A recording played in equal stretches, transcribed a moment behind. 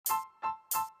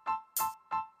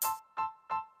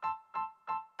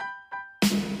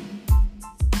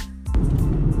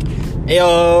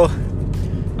Heyo.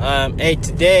 Hey,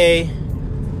 today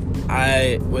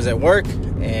I was at work,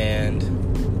 and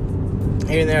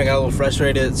here and there I got a little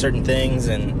frustrated at certain things,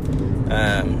 and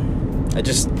I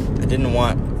didn't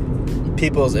want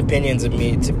people's opinions of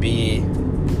me to be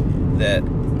that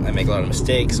I make a lot of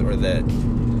mistakes, or that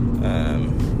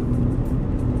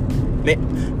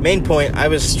main point, I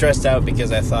was stressed out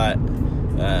because I thought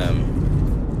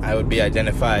I would be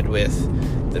identified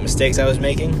with the mistakes I was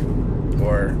making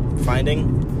or finding,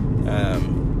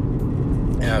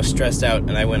 and I was stressed out,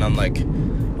 and I went on like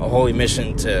a holy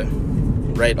mission to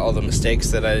write all the mistakes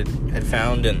that I had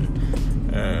found and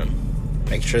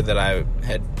make sure that I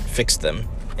had fixed them.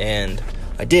 And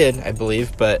I did, I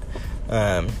believe, but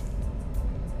it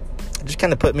just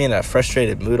kind of put me in a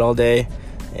frustrated mood all day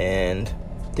and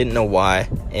didn't know why.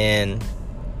 And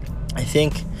I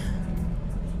think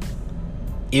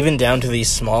even down to these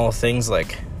small things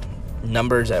like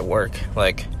numbers at work,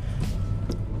 like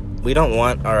we don't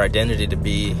want our identity to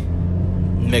be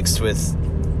mixed with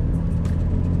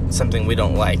something we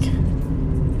don't like.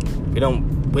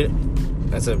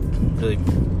 That's a really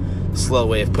slow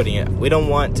way of putting it. We don't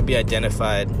want to be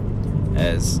identified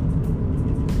as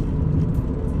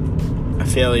a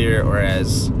failure, or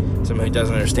as someone who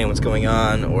doesn't understand what's going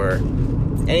on, or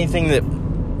anything that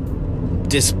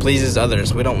displeases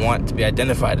others. We don't want to be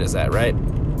identified as that, right?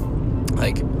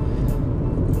 Like,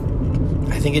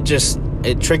 I think it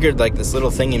triggered like this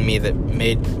little thing in me that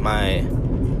made my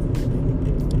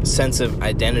sense of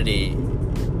identity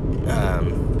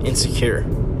insecure.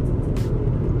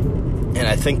 And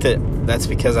I think that's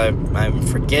because I'm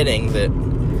forgetting that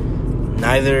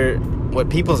neither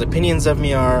what people's opinions of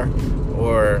me are,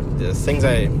 or the things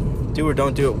I do or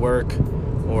don't do at work,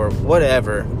 or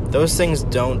whatever, those things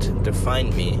don't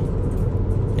define me.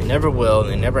 They never will,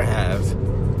 and they never have.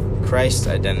 Christ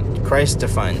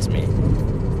defines me.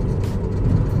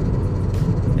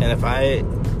 And if I,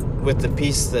 with the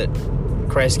peace that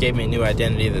Christ gave me, a new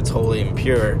identity that's holy and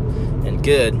pure and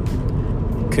good,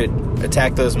 could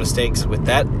attack those mistakes with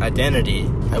that identity,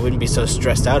 I wouldn't be so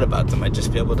stressed out about them. I'd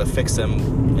just be able to fix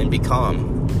them and be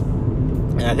calm.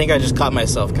 And I think I just caught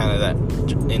myself kind of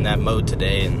in that mode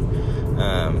today, and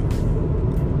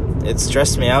it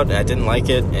stressed me out, and I didn't like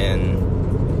it. And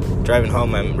driving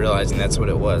home, I'm realizing that's what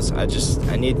it was. I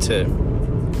need to,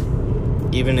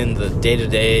 even in the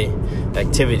day-to-day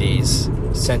activities,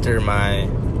 center my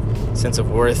sense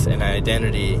of worth and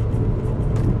identity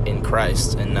in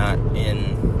Christ, and not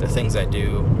in the things I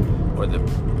do or the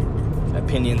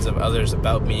opinions of others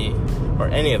about me or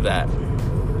any of that.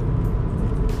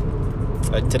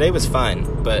 Today was fine,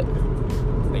 but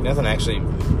like nothing actually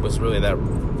was really that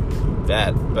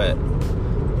bad, but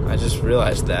I just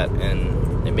realized that,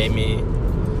 and it made me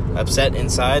upset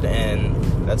inside, and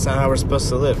that's not how we're supposed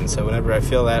to live. And so whenever I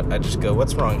feel that, I just go,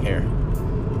 what's wrong here?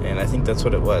 And I think that's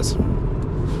what it was.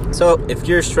 So if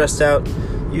you're stressed out,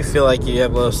 you feel like you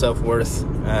have low self-worth,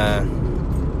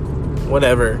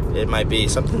 whatever it might be,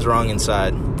 something's wrong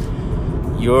inside.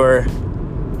 Your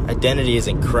identity is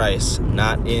in Christ,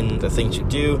 not in the things you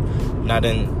do, not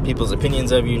in people's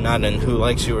opinions of you, not in who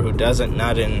likes you or who doesn't,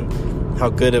 not in how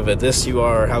good of a this you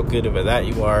are or how good of a that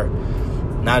you are,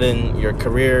 not in your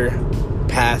career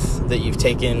path that you've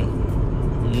taken.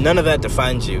 None of that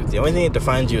defines you. The only thing that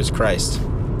defines you is Christ.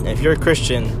 And if you're a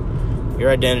Christian, your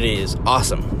identity is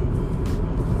awesome.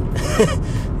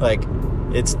 Like,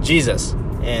 it's Jesus,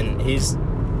 and he's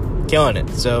killing it.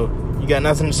 So you got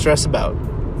nothing to stress about.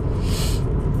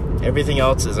 Everything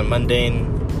else is a mundane,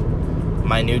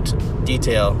 minute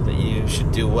detail that you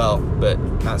should do well, but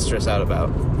not stress out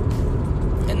about,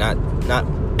 and not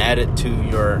add it to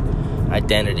your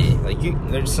identity. Like,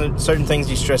 there's certain things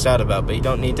you stress out about, but you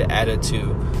don't need to add it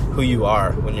to who you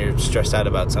are when you're stressed out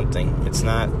about something. It's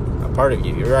not a part of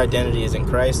you. Your identity is in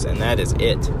Christ, and that is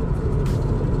it.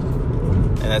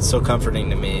 And that's so comforting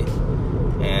to me.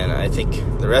 And I think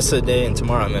the rest of the day and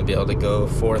tomorrow I'm going to be able to go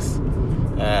forth.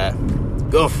 That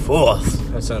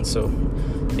sounds so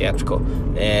theatrical.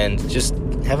 And just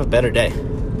have a better day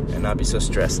and not be so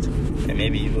stressed. And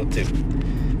maybe you will too.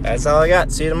 That's all I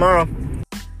got. See you tomorrow.